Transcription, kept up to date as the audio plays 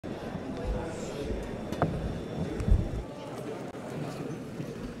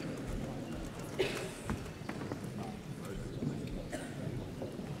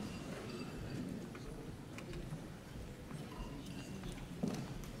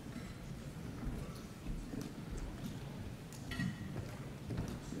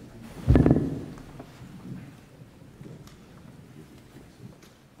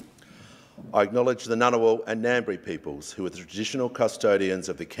I acknowledge the Ngunnawal and Ngambri peoples who are the traditional custodians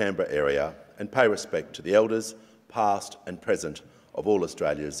of the Canberra area and pay respect to the elders, past and present, of all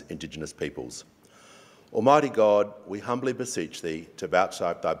Australia's Indigenous peoples. Almighty God, we humbly beseech Thee to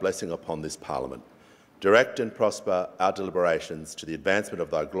vouchsafe Thy blessing upon this Parliament. Direct and prosper our deliberations to the advancement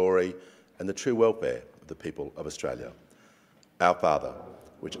of Thy glory and the true welfare of the people of Australia. Our Father,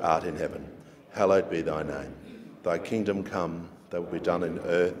 which art in heaven, hallowed be Thy name. Thy kingdom come, Thy will be done in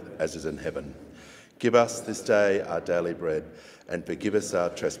earth as is in heaven. Give us this day our daily bread, and forgive us our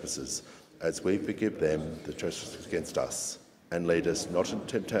trespasses, as we forgive them that trespass against us. And lead us not into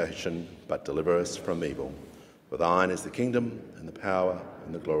temptation, but deliver us from evil. For Thine is the kingdom, and the power,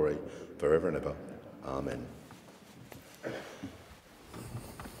 and the glory, forever and ever. Amen.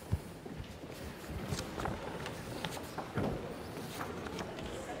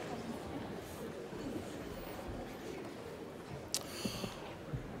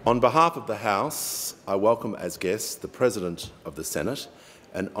 On behalf of the House, I welcome as guests the President of the Senate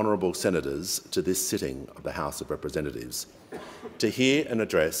and honourable senators to this sitting of the House of Representatives to hear an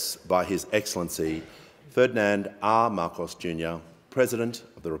address by His Excellency Ferdinand R. Marcos Jr, President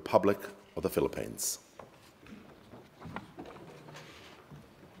of the Republic of the Philippines.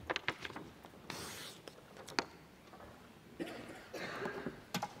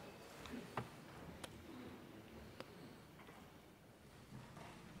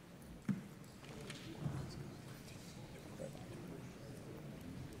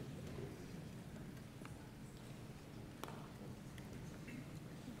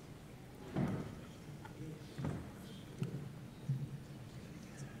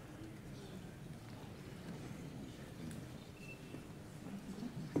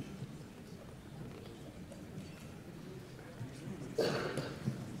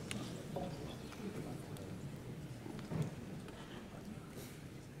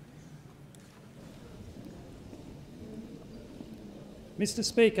 Mr.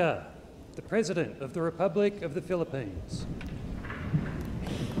 Speaker, the President of the Republic of the Philippines.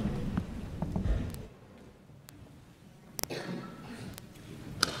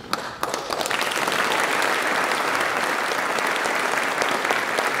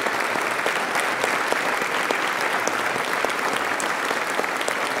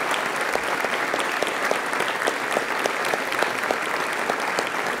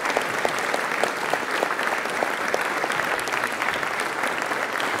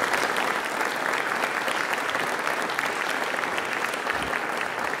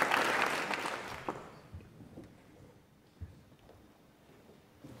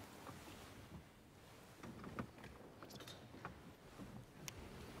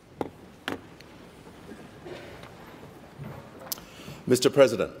 Mr.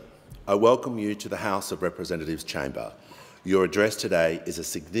 President, I welcome you to the House of Representatives chamber. Your address today is a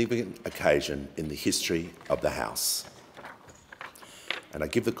significant occasion in the history of the House. And I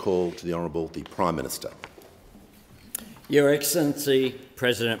give the call to the Honourable the Prime Minister. Your Excellency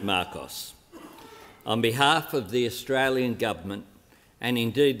President Marcos, on behalf of the Australian Government and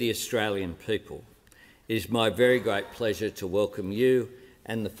indeed the Australian people, it is my very great pleasure to welcome you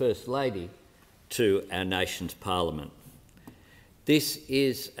and the First Lady to our nation's Parliament. This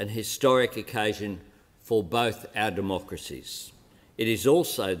is an historic occasion for both our democracies. It is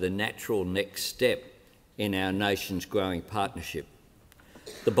also the natural next step in our nation's growing partnership.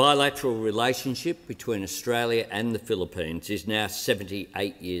 The bilateral relationship between Australia and the Philippines is now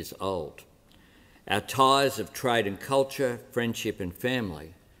 78 years old. Our ties of trade and culture, friendship and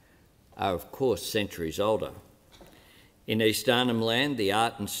family are of course centuries older. In East Arnhem Land, the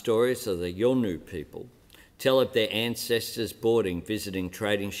art and stories of the Yolngu people tell of their ancestors boarding, visiting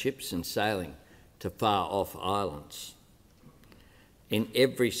trading ships and sailing to far-off islands. In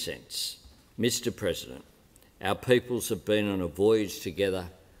every sense, Mr. President, our peoples have been on a voyage together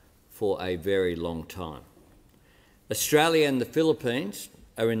for a very long time. Australia and the Philippines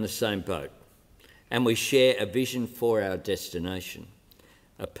are in the same boat, and we share a vision for our destination,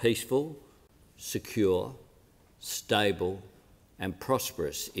 a peaceful, secure, stable and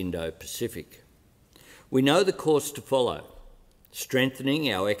prosperous Indo-Pacific. We know the course to follow,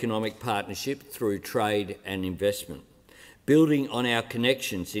 strengthening our economic partnership through trade and investment, building on our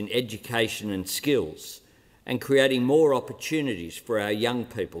connections in education and skills, and creating more opportunities for our young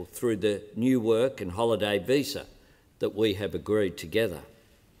people through the new work and holiday visa that we have agreed together.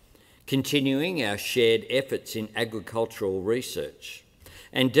 Continuing our shared efforts in agricultural research,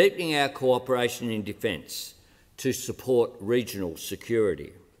 and deepening our cooperation in defence to support regional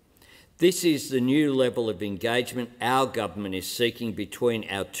security. This is the new level of engagement our government is seeking between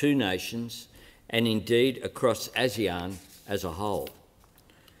our two nations and indeed across ASEAN as a whole.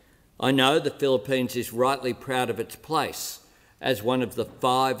 I know the Philippines is rightly proud of its place as one of the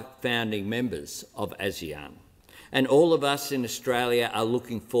 5 founding members of ASEAN. And all of us in Australia are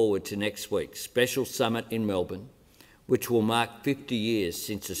looking forward to next week's special summit in Melbourne, which will mark 50 years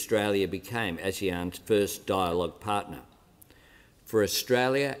since Australia became ASEAN's first dialogue partner. For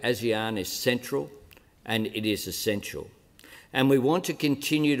Australia, ASEAN is central and it is essential. And we want to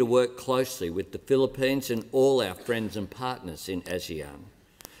continue to work closely with the Philippines and all our friends and partners in ASEAN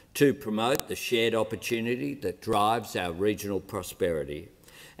to promote the shared opportunity that drives our regional prosperity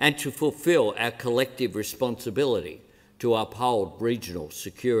and to fulfil our collective responsibility to uphold regional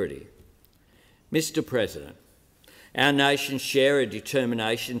security. Mr. President, our nations share a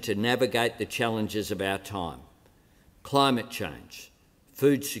determination to navigate the challenges of our time: climate change,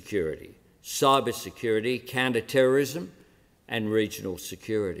 food security, cyber security, counter-terrorism, and regional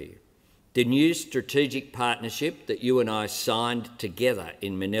security. The new strategic partnership that you and I signed together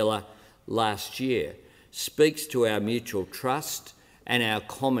in Manila last year speaks to our mutual trust and our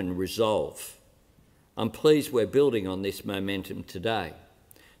common resolve. I'm pleased we're building on this momentum today,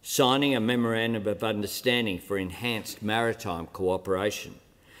 signing a Memorandum of Understanding for enhanced maritime cooperation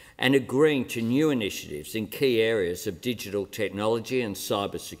and agreeing to new initiatives in key areas of digital technology and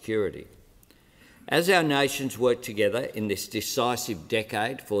cyber security. As our nations work together in this decisive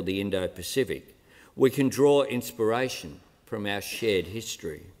decade for the Indo-Pacific, we can draw inspiration from our shared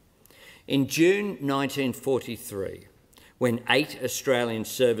history. In June 1943, when 8 Australian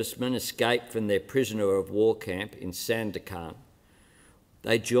servicemen escaped from their prisoner of war camp in Sandakan,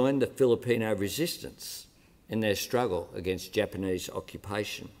 they joined the Filipino resistance in their struggle against Japanese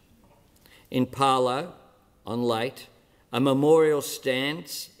occupation. In Palo, on Leyte, a memorial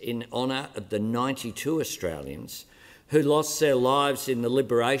stands in honour of the 92 Australians who lost their lives in the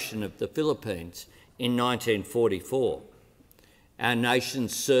liberation of the Philippines in 1944. Our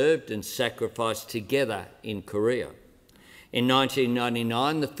nations served and sacrificed together in Korea. In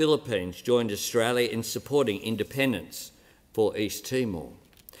 1999, the Philippines joined Australia in supporting independence for East Timor.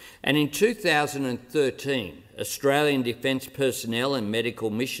 And in 2013, Australian defence personnel and medical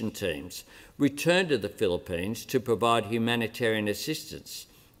mission teams returned to the Philippines to provide humanitarian assistance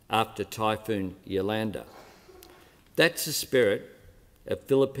after Typhoon Yolanda. That's the spirit of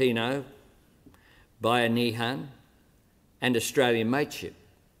Filipino, Bayanihan and Australian mateship.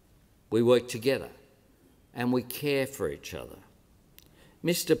 We work together and we care for each other.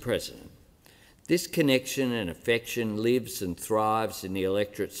 Mr. President, this connection and affection lives and thrives in the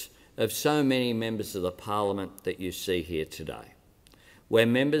electorates of so many members of the Parliament that you see here today, where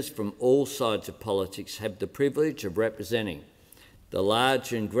members from all sides of politics have the privilege of representing the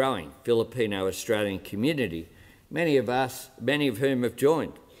large and growing Filipino-Australian community, many of whom have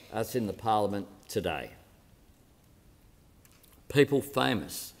joined us in the Parliament today. People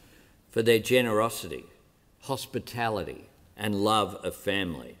famous for their generosity, hospitality and love of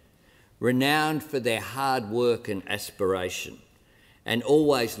family, renowned for their hard work and aspiration, and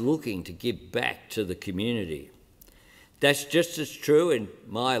always looking to give back to the community. That's just as true in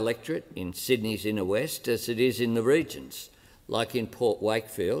my electorate in Sydney's inner west as it is in the regions, like in Port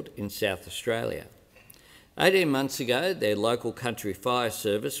Wakefield in South Australia. 18 months ago, their local country fire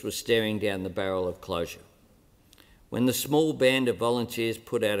service was staring down the barrel of closure. When the small band of volunteers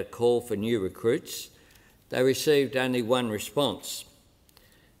put out a call for new recruits, they received only one response: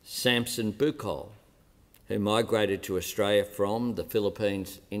 Samson Bukol, who migrated to Australia from the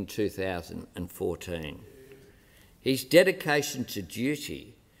Philippines in 2014. His dedication to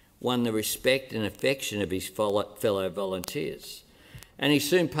duty won the respect and affection of his fellow volunteers, and he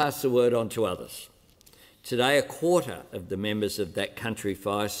soon passed the word on to others. Today, a quarter of the members of that country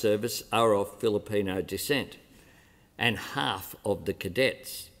fire service are of Filipino descent, and half of the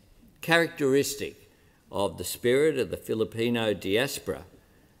cadets, characteristic of the spirit of the Filipino diaspora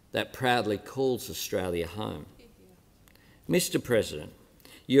that proudly calls Australia home. Mr. President,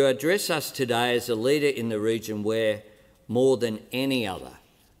 you address us today as a leader in the region where, more than any other,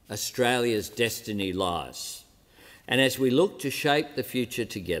 Australia's destiny lies. And as we look to shape the future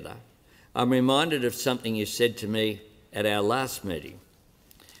together, I'm reminded of something you said to me at our last meeting.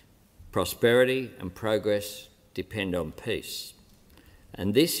 Prosperity and progress depend on peace.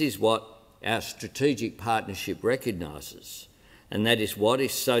 And this is what our strategic partnership recognises, and that is what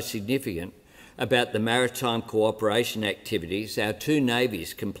is so significant about the maritime cooperation activities our two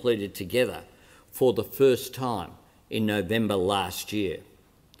navies completed together for the first time in November last year.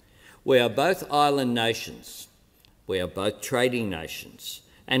 We are both island nations, we are both trading nations,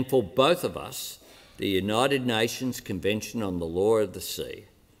 and for both of us, the United Nations Convention on the Law of the Sea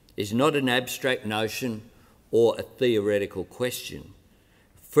is not an abstract notion or a theoretical question.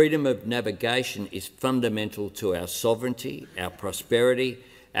 Freedom of navigation is fundamental to our sovereignty, our prosperity,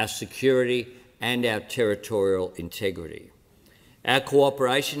 our security, and our territorial integrity. Our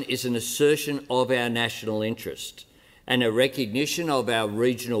cooperation is an assertion of our national interest and a recognition of our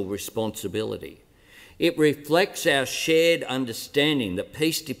regional responsibility. It reflects our shared understanding that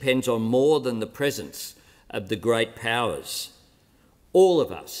peace depends on more than the presence of the great powers. All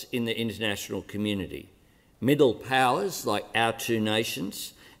of us in the international community, middle powers like our two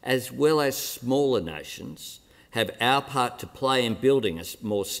nations, as well as smaller nations, have our part to play in building a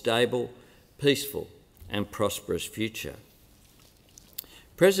more stable, peaceful and prosperous future.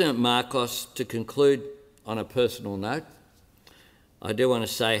 President Marcos, to conclude on a personal note, I do want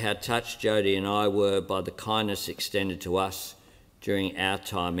to say how touched Jodie and I were by the kindness extended to us during our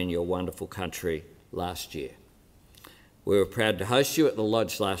time in your wonderful country last year. We were proud to host you at the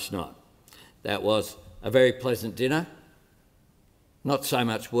Lodge last night. That was a very pleasant dinner, not so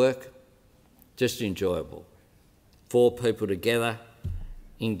much work, just enjoyable. 4 people together,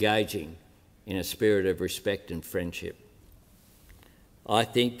 engaging in a spirit of respect and friendship. I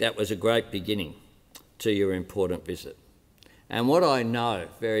think that was a great beginning to your important visit. And what I know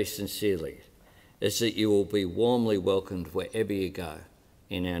very sincerely is that you will be warmly welcomed wherever you go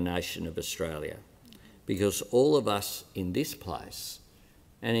in our nation of Australia, because all of us in this place,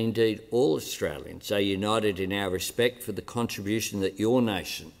 and indeed all Australians, are united in our respect for the contribution that your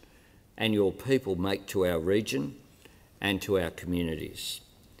nation and your people make to our region and to our communities.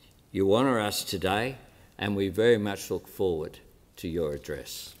 You honour us today, and we very much look forward to your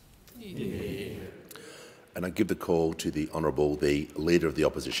address. Yeah. And I give the call to the Honourable, the Leader of the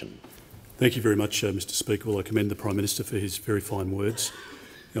Opposition. Thank you very much, Mr Speaker. Well, I commend the Prime Minister for his very fine words.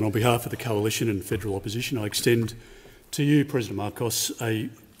 And on behalf of the Coalition and Federal Opposition, I extend to you, President Marcos, a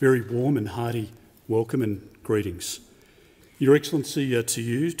very warm and hearty welcome and greetings. Your Excellency, to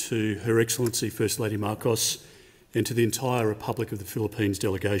you, to Her Excellency First Lady Marcos, and to the entire Republic of the Philippines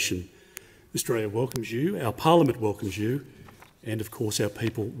delegation. Australia welcomes you, our Parliament welcomes you, and of course our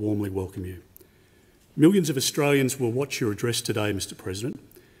people warmly welcome you. Millions of Australians will watch your address today, Mr President,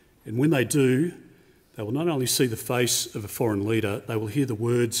 and when they do, they will not only see the face of a foreign leader, they will hear the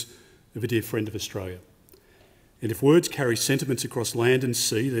words of a dear friend of Australia. And if words carry sentiments across land and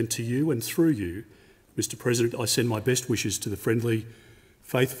sea, then to you and through you, Mr President, I send my best wishes to the friendly,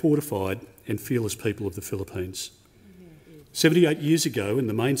 faith-fortified and fearless people of the Philippines. 78 years ago, in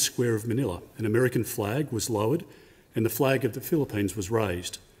the main square of Manila, an American flag was lowered and the flag of the Philippines was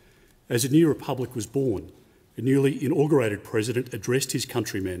raised. As a new republic was born, a newly inaugurated president addressed his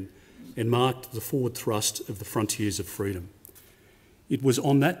countrymen and marked the forward thrust of the frontiers of freedom. It was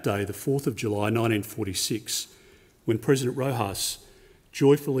on that day, the 4th of July 1946, when President Rojas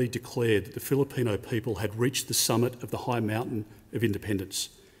joyfully declared that the Filipino people had reached the summit of the high mountain of independence.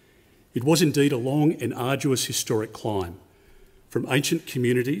 It was indeed a long and arduous historic climb, from ancient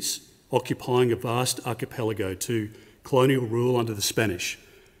communities occupying a vast archipelago to colonial rule under the Spanish,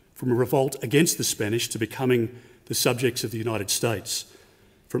 from a revolt against the Spanish to becoming the subjects of the United States,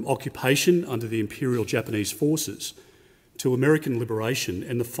 from occupation under the Imperial Japanese forces to American liberation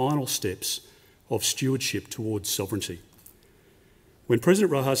and the final steps of stewardship towards sovereignty. When President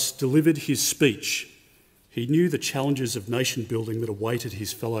Rojas delivered his speech, he knew the challenges of nation building that awaited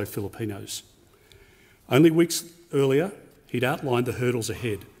his fellow Filipinos. Only weeks earlier, he'd outlined the hurdles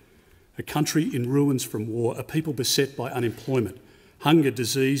ahead: a country in ruins from war, a people beset by unemployment, hunger,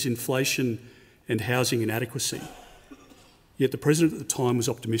 disease, inflation and housing inadequacy. Yet the President at the time was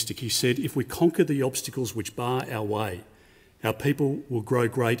optimistic. He said, if we conquer the obstacles which bar our way, our people will grow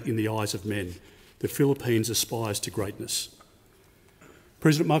great in the eyes of men. The Philippines aspires to greatness.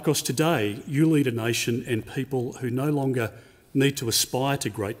 President Marcos, today you lead a nation and people who no longer need to aspire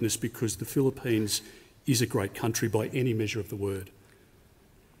to greatness because the Philippines is a great country by any measure of the word.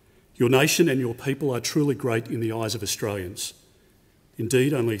 Your nation and your people are truly great in the eyes of Australians.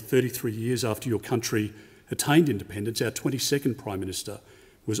 Indeed, only 33 years after your country attained independence, our 22nd Prime Minister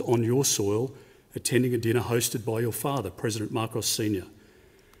was on your soil attending a dinner hosted by your father, President Marcos Sr.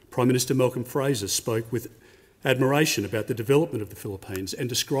 Prime Minister Malcolm Fraser spoke with admiration about the development of the Philippines and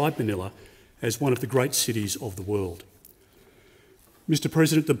described Manila as one of the great cities of the world. Mr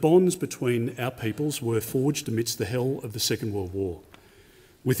President, the bonds between our peoples were forged amidst the hell of the Second World War.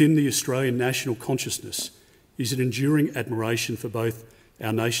 Within the Australian national consciousness is an enduring admiration for both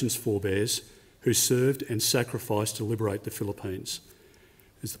our nation's forebears who served and sacrificed to liberate the Philippines.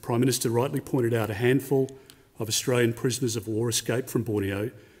 As the Prime Minister rightly pointed out, a handful of Australian prisoners of war escaped from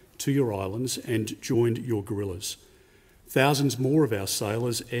Borneo to your islands and joined your guerrillas. Thousands more of our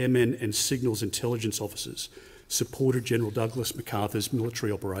sailors, airmen and signals intelligence officers supported General Douglas MacArthur's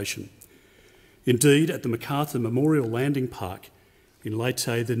military operation. Indeed, at the MacArthur Memorial Landing Park in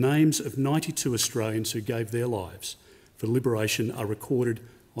Leyte, the names of 92 Australians who gave their lives for liberation are recorded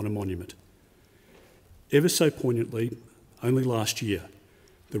on a monument. Ever so poignantly, only last year,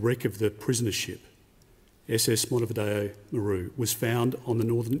 the wreck of the prisoner ship, SS Montevideo Maru, was found on the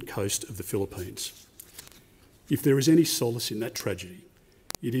northern coast of the Philippines. If there is any solace in that tragedy,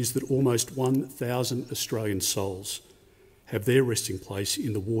 it is that almost 1,000 Australian souls have their resting place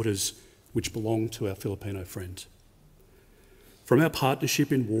in the waters which belong to our Filipino friends. From our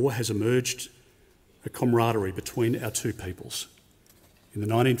partnership in war has emerged a camaraderie between our two peoples. In the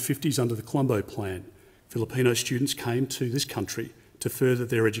 1950s, under the Colombo Plan, Filipino students came to this country to further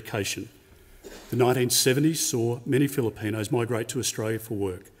their education. The 1970s saw many Filipinos migrate to Australia for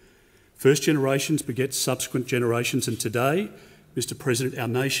work. First generations beget subsequent generations, and today, Mr. President, our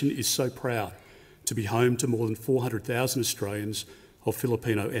nation is so proud to be home to more than 400,000 Australians of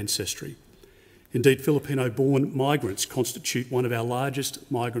Filipino ancestry. Indeed, Filipino-born migrants constitute one of our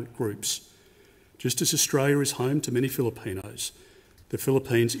largest migrant groups. Just as Australia is home to many Filipinos, the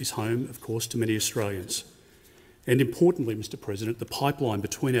Philippines is home, of course, to many Australians. And importantly, Mr. President, the pipeline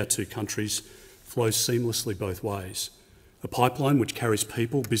between our two countries flows seamlessly both ways, a pipeline which carries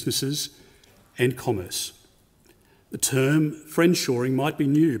people, businesses and commerce. The term friendshoring might be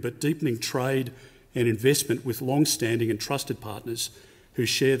new, but deepening trade and investment with long-standing and trusted partners who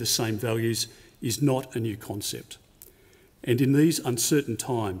share the same values is not a new concept. And in these uncertain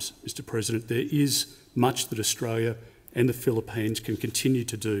times, Mr. President, there is much that Australia and the Philippines can continue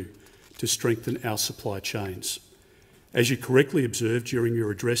to do to strengthen our supply chains. As you correctly observed during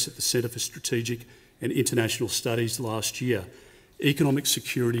your address at the Centre for Strategic and International Studies last year, economic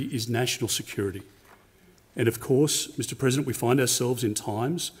security is national security. And of course, Mr. President, we find ourselves in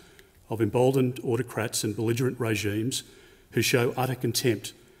times of emboldened autocrats and belligerent regimes who show utter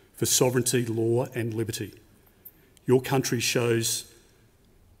contempt for sovereignty, law and liberty. Your country shows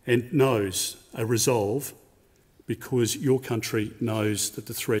and knows a resolve because your country knows that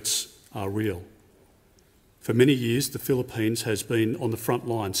the threats are real. For many years, the Philippines has been on the front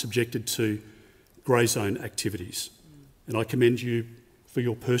line, subjected to grey zone activities. And I commend you for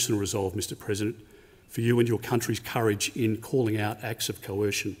your personal resolve, Mr. President, for you and your country's courage in calling out acts of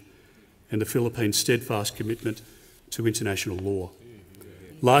coercion and the Philippines' steadfast commitment to international law.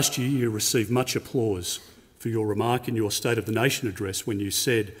 Last year, you received much applause for your remark in your State of the Nation address when you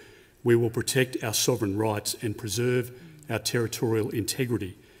said, "We will protect our sovereign rights and preserve our territorial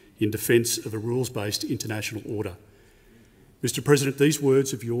integrity in defence of a rules-based international order." Mr. President, these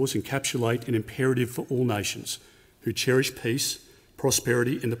words of yours encapsulate an imperative for all nations who cherish peace,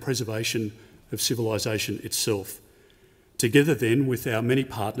 prosperity and the preservation of civilisation itself. Together then, with our many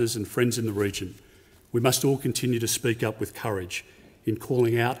partners and friends in the region, we must all continue to speak up with courage in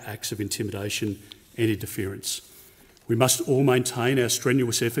calling out acts of intimidation and interference. We must all maintain our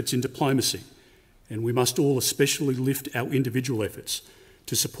strenuous efforts in diplomacy, and we must all especially lift our individual efforts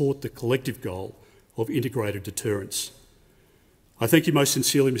to support the collective goal of integrated deterrence. I thank you most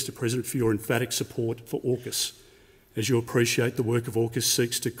sincerely, Mr. President, for your emphatic support for AUKUS, as you appreciate the work of AUKUS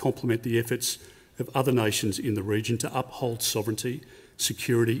seeks to complement the efforts of other nations in the region to uphold sovereignty,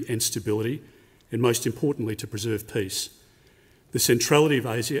 security and stability, and most importantly, to preserve peace. The centrality of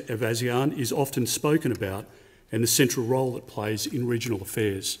ASEAN is often spoken about and the central role it plays in regional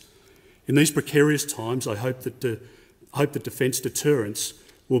affairs. In these precarious times, I hope that defence deterrence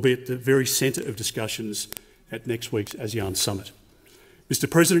will be at the very centre of discussions at next week's ASEAN Summit. Mr.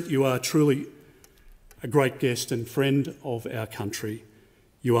 President, you are truly a great guest and friend of our country.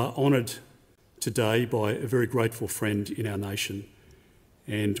 You are honoured today by a very grateful friend in our nation,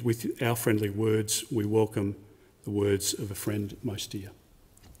 and with our friendly words, we welcome the words of a friend most dear.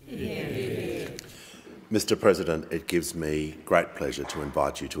 Yeah. Mr. President, it gives me great pleasure to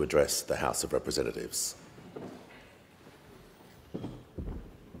invite you to address the House of Representatives.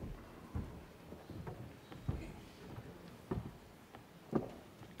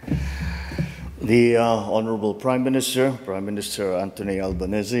 The Honourable Prime Minister Anthony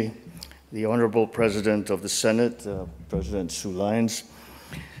Albanese, the Honourable President of the Senate, President Sue Lyons,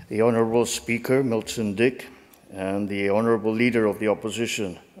 the Honourable Speaker Milton Dick, and the Honourable Leader of the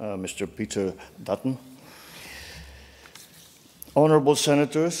Opposition, Mr. Peter Dutton. Honourable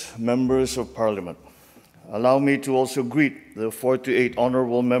Senators, Members of Parliament, allow me to also greet the 48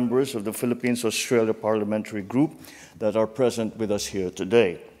 Honourable Members of the Philippines-Australia Parliamentary Group that are present with us here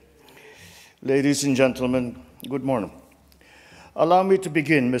today. Ladies and gentlemen, good morning. Allow me to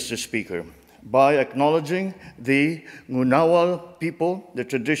begin, Mr. Speaker, by acknowledging the Ngunawal people, the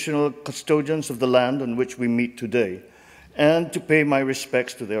traditional custodians of the land on which we meet today, and to pay my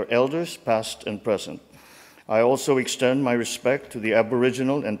respects to their elders, past and present. I also extend my respect to the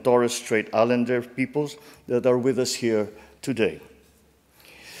Aboriginal and Torres Strait Islander peoples that are with us here today.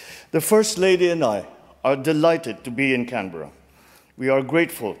 The First Lady and I are delighted to be in Canberra. We are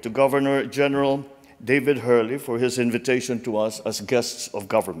grateful to Governor General David Hurley for his invitation to us as guests of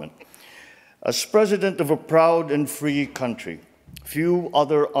government. As President of a proud and free country, few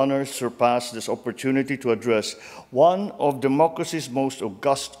other honors surpass this opportunity to address one of democracy's most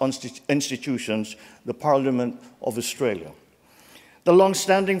august institutions, the Parliament of Australia. The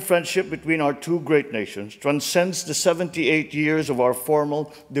long-standing friendship between our two great nations transcends the 78 years of our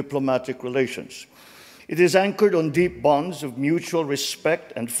formal diplomatic relations. It is anchored on deep bonds of mutual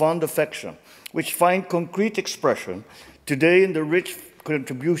respect and fond affection, which find concrete expression today in the rich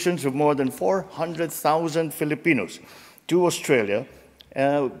contributions of more than 400,000 Filipinos to Australia,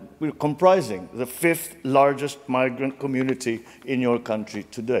 comprising the 5th largest migrant community in your country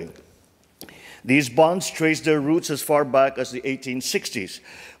today. These bonds trace their roots as far back as the 1860s,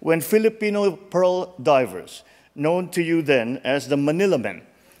 when Filipino pearl divers, known to you then as the Manila Men,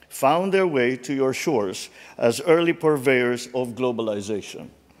 found their way to your shores as early purveyors of globalization.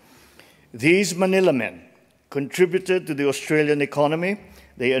 These Manila Men contributed to the Australian economy,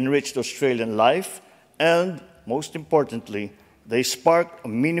 they enriched Australian life, and, most importantly, they sparked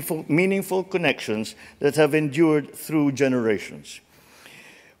meaningful connections that have endured through generations.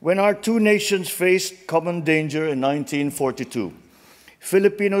 When our two nations faced common danger in 1942,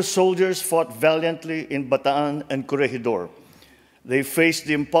 Filipino soldiers fought valiantly in Bataan and Corregidor. They faced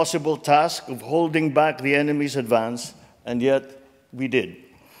the impossible task of holding back the enemy's advance, and yet we did.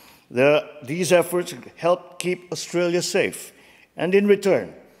 These efforts helped keep Australia safe, and in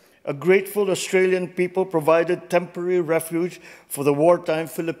return, a grateful Australian people provided temporary refuge for the wartime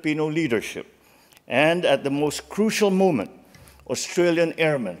Filipino leadership. And at the most crucial moment, Australian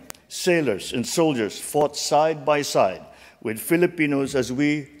airmen, sailors, and soldiers fought side by side with Filipinos as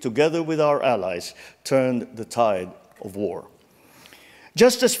we, together with our allies, turned the tide of war.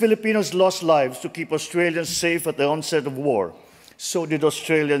 Just as Filipinos lost lives to keep Australians safe at the onset of war, so did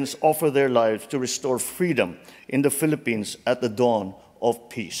Australians offer their lives to restore freedom in the Philippines at the dawn of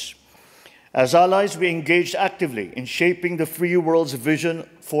peace. As allies, we engaged actively in shaping the free world's vision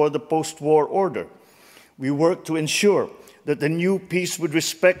for the post-war order. We worked to ensure that the new peace would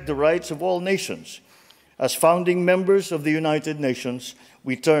respect the rights of all nations. As founding members of the United Nations,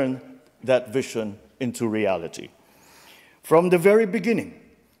 we turned that vision into reality. From the very beginning,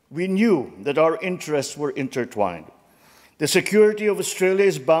 we knew that our interests were intertwined. The security of Australia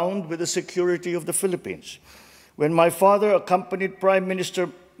is bound with the security of the Philippines. When my father accompanied Prime Minister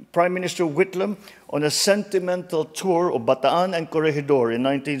Whitlam on a sentimental tour of Bataan and Corregidor in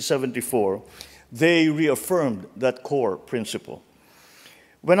 1974, they reaffirmed that core principle.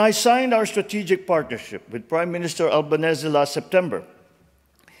 When I signed our strategic partnership with Prime Minister Albanese last September,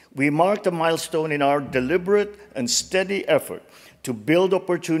 we marked a milestone in our deliberate and steady effort to build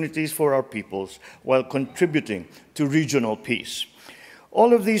opportunities for our peoples while contributing to regional peace.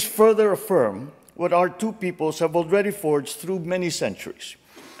 All of these further affirm what our two peoples have already forged through many centuries.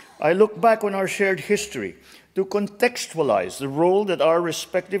 I look back on our shared history to contextualize the role that our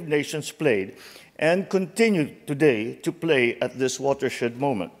respective nations played and continue today to play at this watershed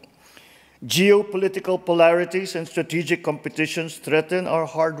moment. Geopolitical polarities and strategic competitions threaten our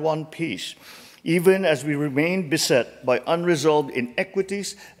hard-won peace, even as we remain beset by unresolved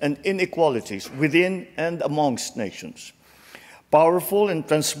inequities and inequalities within and amongst nations. Powerful and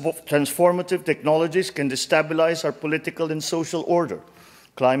transformative technologies can destabilize our political and social order.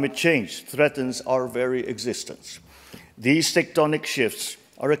 Climate change threatens our very existence. These tectonic shifts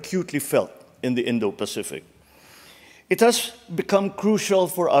are acutely felt in the Indo-Pacific. It has become crucial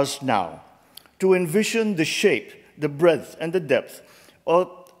for us now to envision the shape, the breadth, and the depth of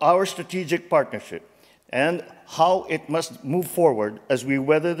our strategic partnership and how it must move forward as we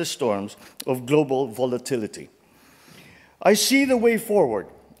weather the storms of global volatility. I see the way forward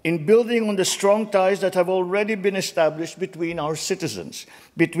in building on the strong ties that have already been established between our citizens,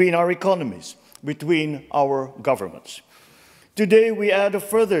 between our economies, between our governments. Today, we add a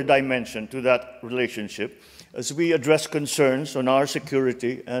further dimension to that relationship as we address concerns on our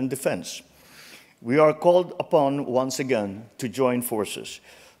security and defense. We are called upon once again to join forces,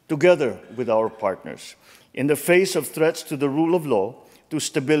 together with our partners, in the face of threats to the rule of law, to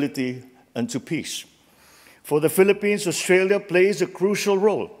stability, and to peace. For the Philippines, Australia plays a crucial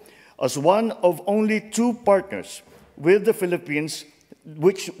role as one of only two partners with the Philippines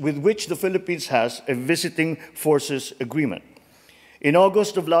with which the Philippines has a visiting forces agreement. In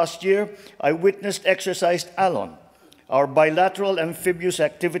August of last year, I witnessed Exercise Alon, our bilateral amphibious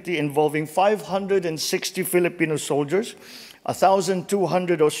activity involving 560 Filipino soldiers,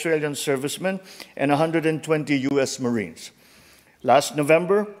 1,200 Australian servicemen, and 120 US Marines. Last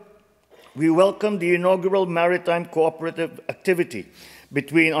November, we welcomed the inaugural maritime cooperative activity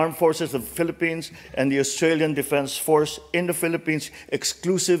between Armed Forces of the Philippines and the Australian Defence Force in the Philippines'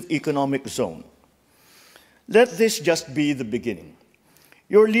 exclusive economic zone. Let this just be the beginning.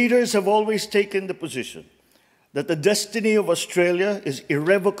 Your leaders have always taken the position that the destiny of Australia is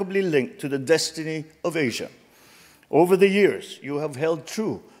irrevocably linked to the destiny of Asia. Over the years, you have held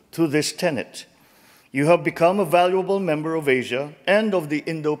true to this tenet. You have become a valuable member of Asia and of the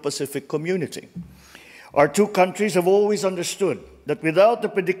Indo-Pacific community. Our two countries have always understood that without the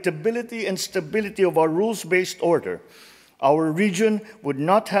predictability and stability of our rules-based order, our region would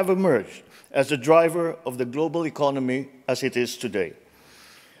not have emerged as the driver of the global economy as it is today.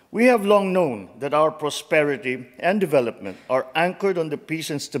 We have long known that our prosperity and development are anchored on the peace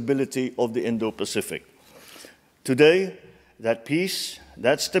and stability of the Indo-Pacific. Today, that peace,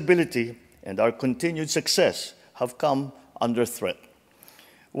 that stability, and our continued success have come under threat.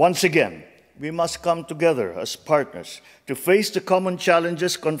 Once again, we must come together as partners to face the common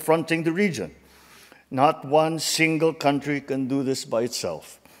challenges confronting the region. Not one single country can do this by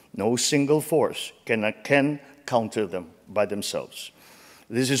itself. No single force can counter them by themselves.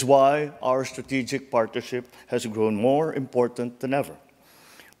 This is why our strategic partnership has grown more important than ever.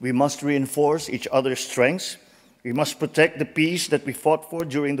 We must reinforce each other's strengths. We must protect the peace that we fought for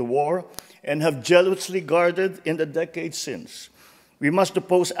during the war and have jealously guarded in the decades since. We must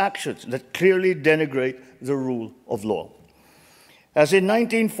oppose actions that clearly denigrate the rule of law. As in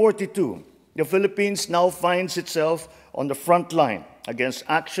 1942, the Philippines now finds itself on the front line against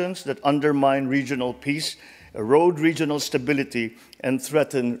actions that undermine regional peace, erode regional stability, and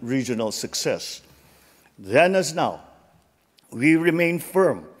threaten regional success. Then as now, we remain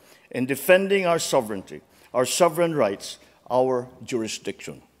firm in defending our sovereignty, our sovereign rights, our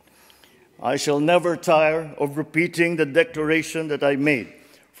jurisdiction. I shall never tire of repeating the declaration that I made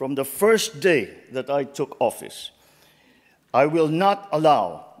from the first day that I took office. I will not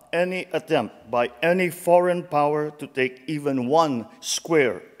allow any attempt by any foreign power to take even 1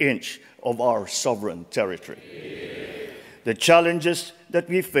 square inch of our sovereign territory. The challenges that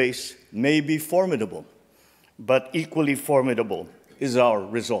we face may be formidable, but equally formidable is our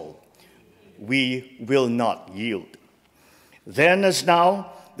resolve. We will not yield. Then as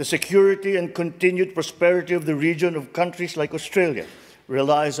now, the security and continued prosperity of the region of countries like Australia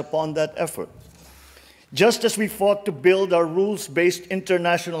relies upon that effort. Just as we fought to build our rules-based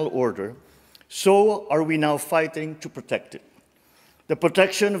international order, so are we now fighting to protect it. The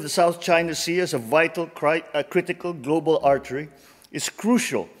protection of the South China Sea as a vital, critical global artery is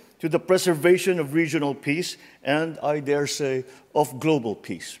crucial to the preservation of regional peace and, I dare say, of global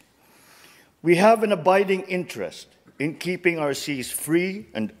peace. We have an abiding interest in keeping our seas free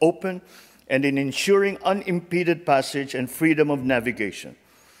and open and in ensuring unimpeded passage and freedom of navigation.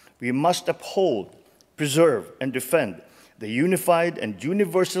 We must uphold, preserve, and defend the unified and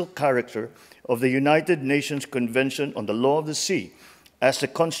universal character of the United Nations Convention on the Law of the Sea as the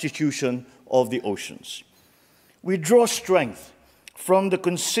constitution of the oceans. We draw strength from the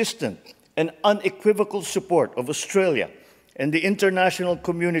consistent and unequivocal support of Australia and the international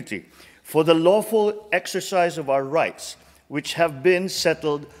community for the lawful exercise of our rights, which have been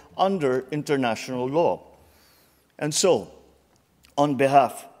settled under international law. And so, on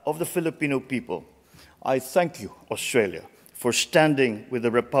behalf of the Filipino people, I thank you, Australia, for standing with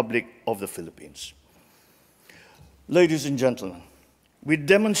the Republic of the Philippines. Ladies and gentlemen, we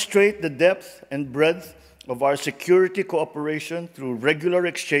demonstrate the depth and breadth of our security cooperation through regular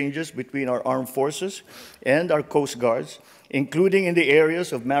exchanges between our armed forces and our coast guards, including in the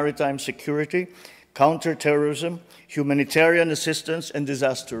areas of maritime security, counterterrorism, humanitarian assistance, and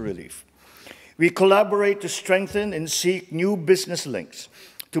disaster relief. We collaborate to strengthen and seek new business links,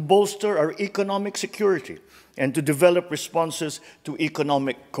 to bolster our economic security, and to develop responses to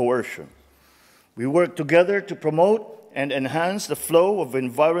economic coercion. We work together to promote and enhance the flow of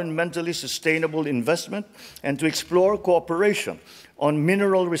environmentally sustainable investment and to explore cooperation on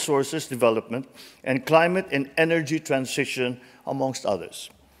mineral resources development and climate and energy transition, amongst others.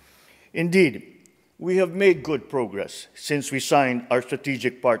 Indeed, we have made good progress since we signed our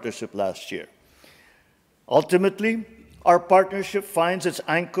strategic partnership last year. Ultimately, our partnership finds its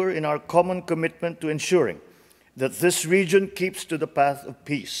anchor in our common commitment to ensuring that this region keeps to the path of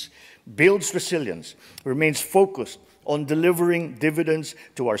peace, builds resilience, remains focused on delivering dividends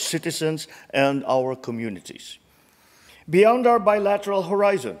to our citizens and our communities. Beyond our bilateral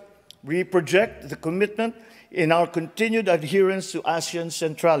horizon, we project the commitment in our continued adherence to ASEAN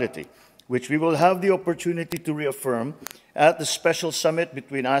centrality, which we will have the opportunity to reaffirm at the special summit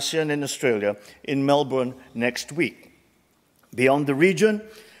between ASEAN and Australia in Melbourne next week. Beyond the region,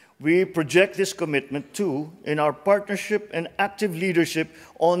 we project this commitment too in our partnership and active leadership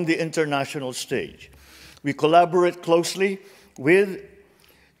on the international stage. We collaborate closely with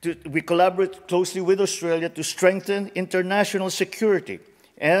Australia to strengthen international security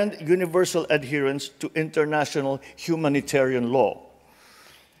and universal adherence to international humanitarian law.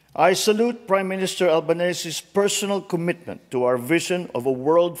 I salute Prime Minister Albanese's personal commitment to our vision of a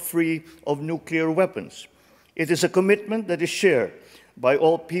world free of nuclear weapons. It is a commitment that is shared by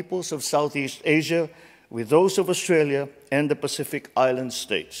all peoples of Southeast Asia, with those of Australia and the Pacific Island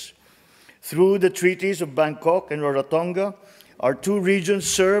states. Through the treaties of Bangkok and Rarotonga, our two regions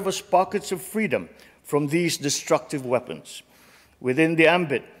serve as pockets of freedom from these destructive weapons. Within the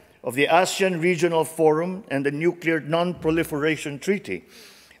ambit of the ASEAN Regional Forum and the Nuclear Non-Proliferation Treaty,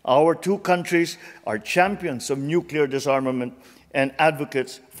 our two countries are champions of nuclear disarmament and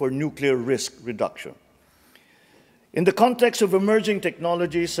advocates for nuclear risk reduction. In the context of emerging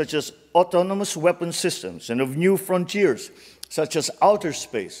technologies such as autonomous weapon systems and of new frontiers such as outer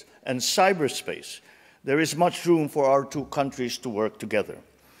space and cyberspace, there is much room for our two countries to work together.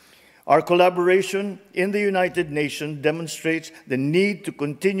 Our collaboration in the United Nations demonstrates the need to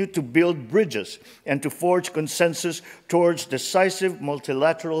continue to build bridges and to forge consensus towards decisive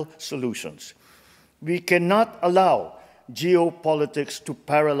multilateral solutions. We cannot allow geopolitics to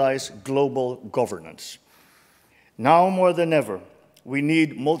paralyze global governance. Now more than ever, we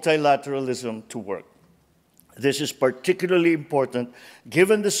need multilateralism to work. This is particularly important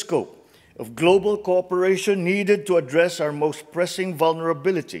given the scope of global cooperation needed to address our most pressing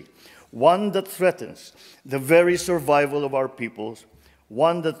vulnerability, one that threatens the very survival of our peoples,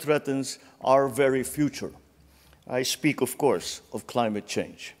 one that threatens our very future. I speak, of course, of climate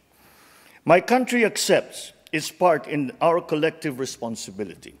change. My country accepts its part in our collective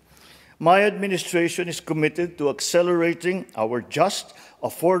responsibility. My administration is committed to accelerating our just,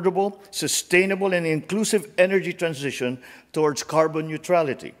 affordable, sustainable, and inclusive energy transition towards carbon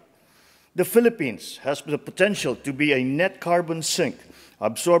neutrality. The Philippines has the potential to be a net carbon sink,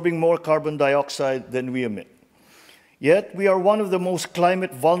 absorbing more carbon dioxide than we emit. Yet, we are one of the most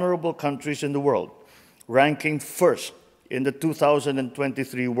climate vulnerable countries in the world, ranking first in the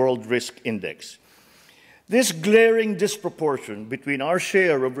 2023 World Risk Index. This glaring disproportion between our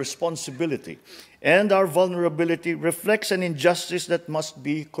share of responsibility and our vulnerability reflects an injustice that must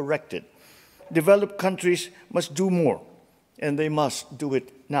be corrected. Developed countries must do more, and they must do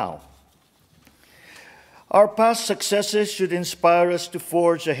it now. Our past successes should inspire us to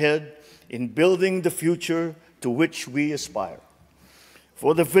forge ahead in building the future to which we aspire.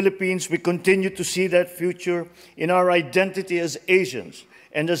 For the Philippines, we continue to see that future in our identity as Asians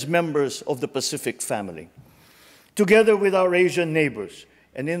and as members of the Pacific family. Together with our Asian neighbors,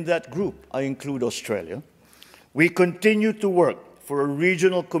 and in that group I include Australia, we continue to work for a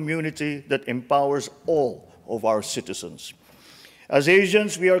regional community that empowers all of our citizens. As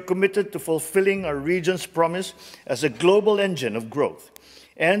Asians, we are committed to fulfilling our region's promise as a global engine of growth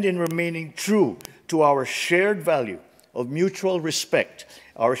and in remaining true to our shared value of mutual respect,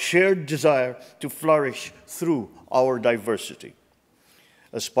 our shared desire to flourish through our diversity.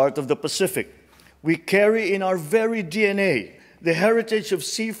 As part of the Pacific, we carry in our very DNA the heritage of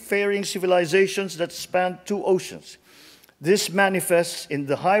seafaring civilizations that span two oceans. This manifests in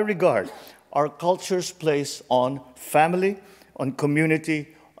the high regard our cultures place on family, on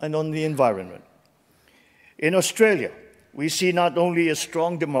community, and on the environment. In Australia, we see not only a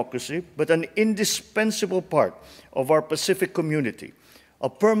strong democracy, but an indispensable part of our Pacific community, a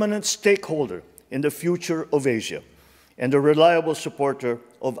permanent stakeholder in the future of Asia, and a reliable supporter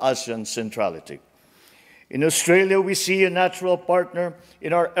of ASEAN centrality. In Australia, we see a natural partner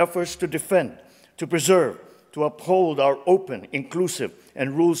in our efforts to defend, to preserve, to uphold our open, inclusive,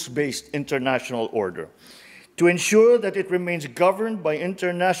 and rules-based international order, to ensure that it remains governed by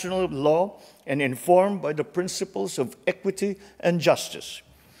international law and informed by the principles of equity and justice.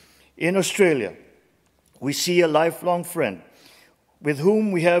 In Australia, we see a lifelong friend with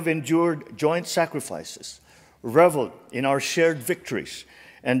whom we have endured joint sacrifices, reveled in our shared victories,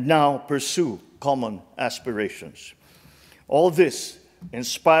 and now pursue common aspirations. All this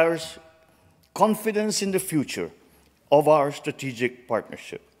inspires confidence in the future of our strategic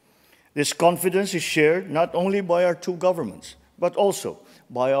partnership. This confidence is shared not only by our two governments, but also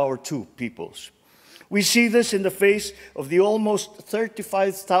by our two peoples. We see this in the face of the almost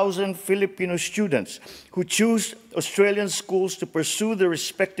 35,000 Filipino students who choose Australian schools to pursue their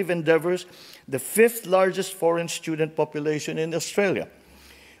respective endeavors, the 5th largest foreign student population in Australia.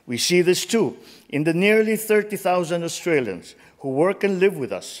 We see this too in the nearly 30,000 Australians who work and live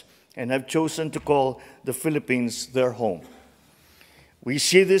with us and have chosen to call the Philippines their home. We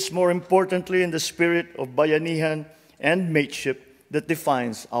see this more importantly in the spirit of bayanihan and mateship that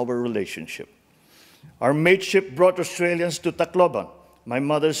defines our relationship. Our mateship brought Australians to Tacloban, my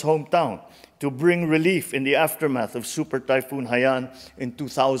mother's hometown, to bring relief in the aftermath of Super Typhoon Haiyan in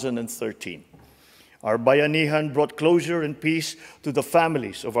 2013. Our bayanihan brought closure and peace to the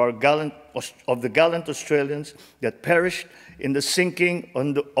families of the gallant Australians that perished in the sinking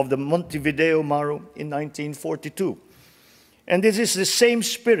of the Montevideo Maru in 1942. And this is the same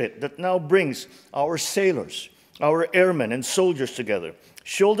spirit that now brings our sailors, our airmen and soldiers together,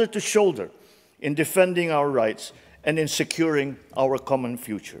 shoulder to shoulder, in defending our rights and in securing our common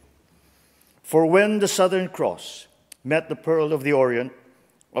future. For when the Southern Cross met the Pearl of the Orient,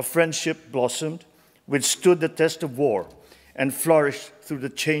 a friendship blossomed, withstood the test of war, and flourished through the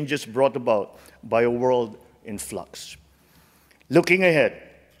changes brought about by a world in flux. Looking ahead,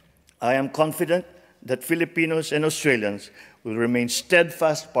 I am confident that Filipinos and Australians will remain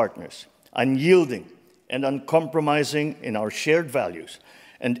steadfast partners, unyielding and uncompromising in our shared values,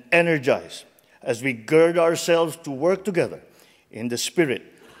 and energized as we gird ourselves to work together in the spirit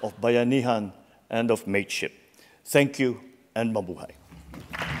of bayanihan and of mateship. Thank you and mabuhay.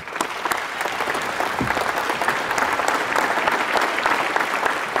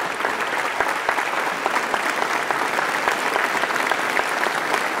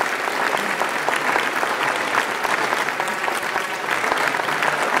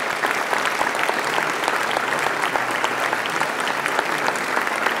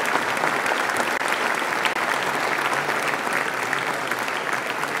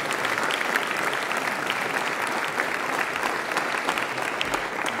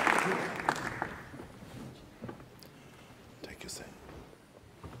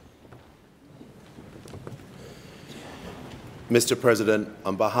 Mr. President,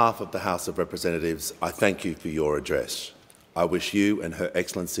 on behalf of the House of Representatives, I thank you for your address. I wish you and Her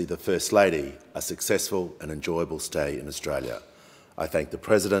Excellency the First Lady a successful and enjoyable stay in Australia. I thank the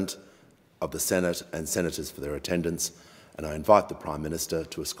President of the Senate and Senators for their attendance, and I invite the Prime Minister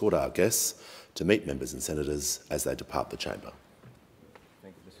to escort our guests to meet members and senators as they depart the chamber.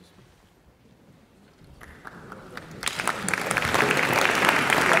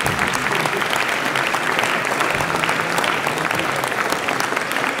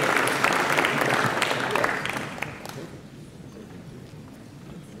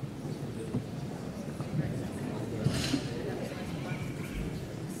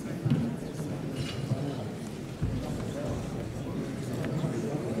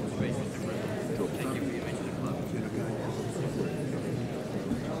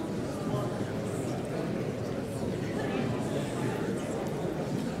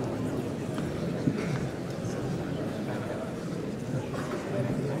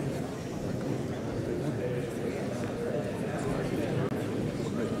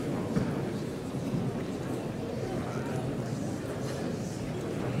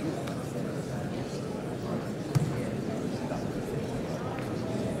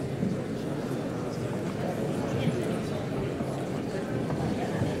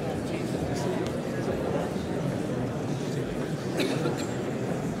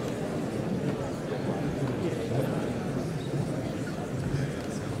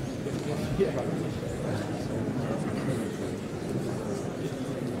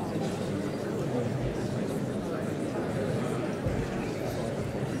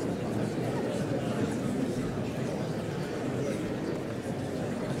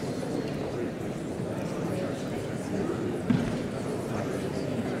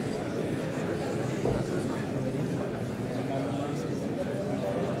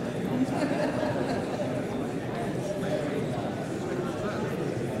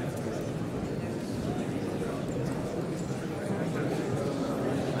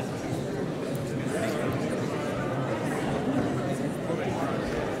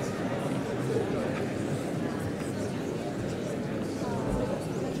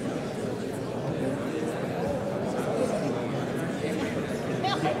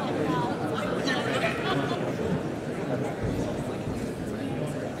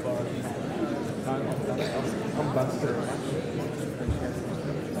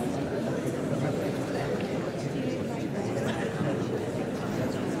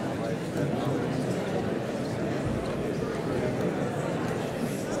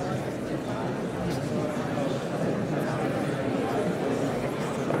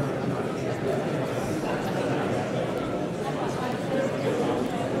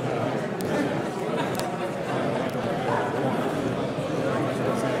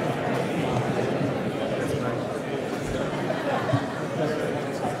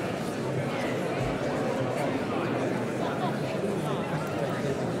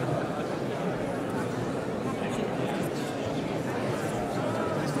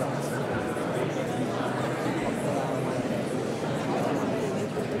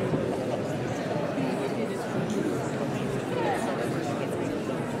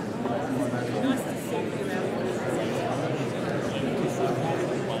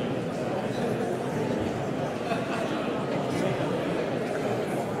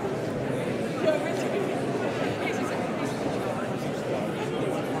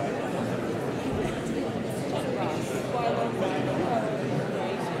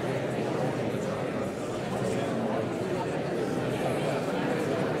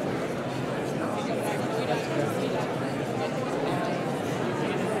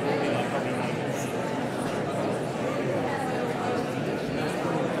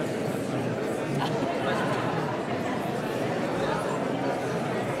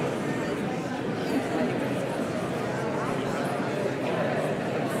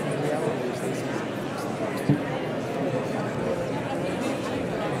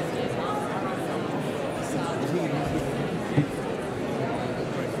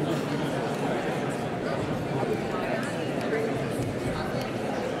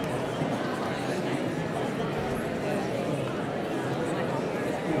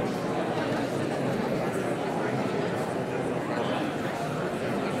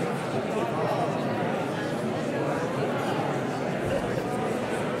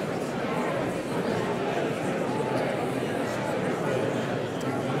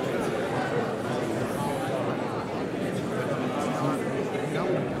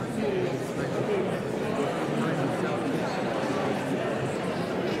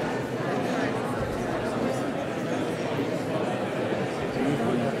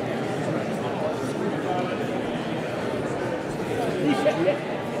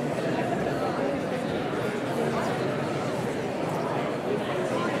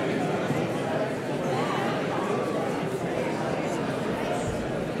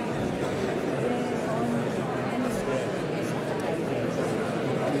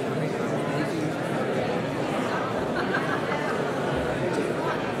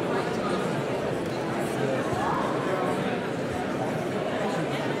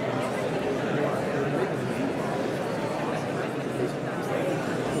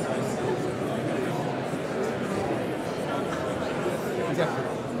 Yeah.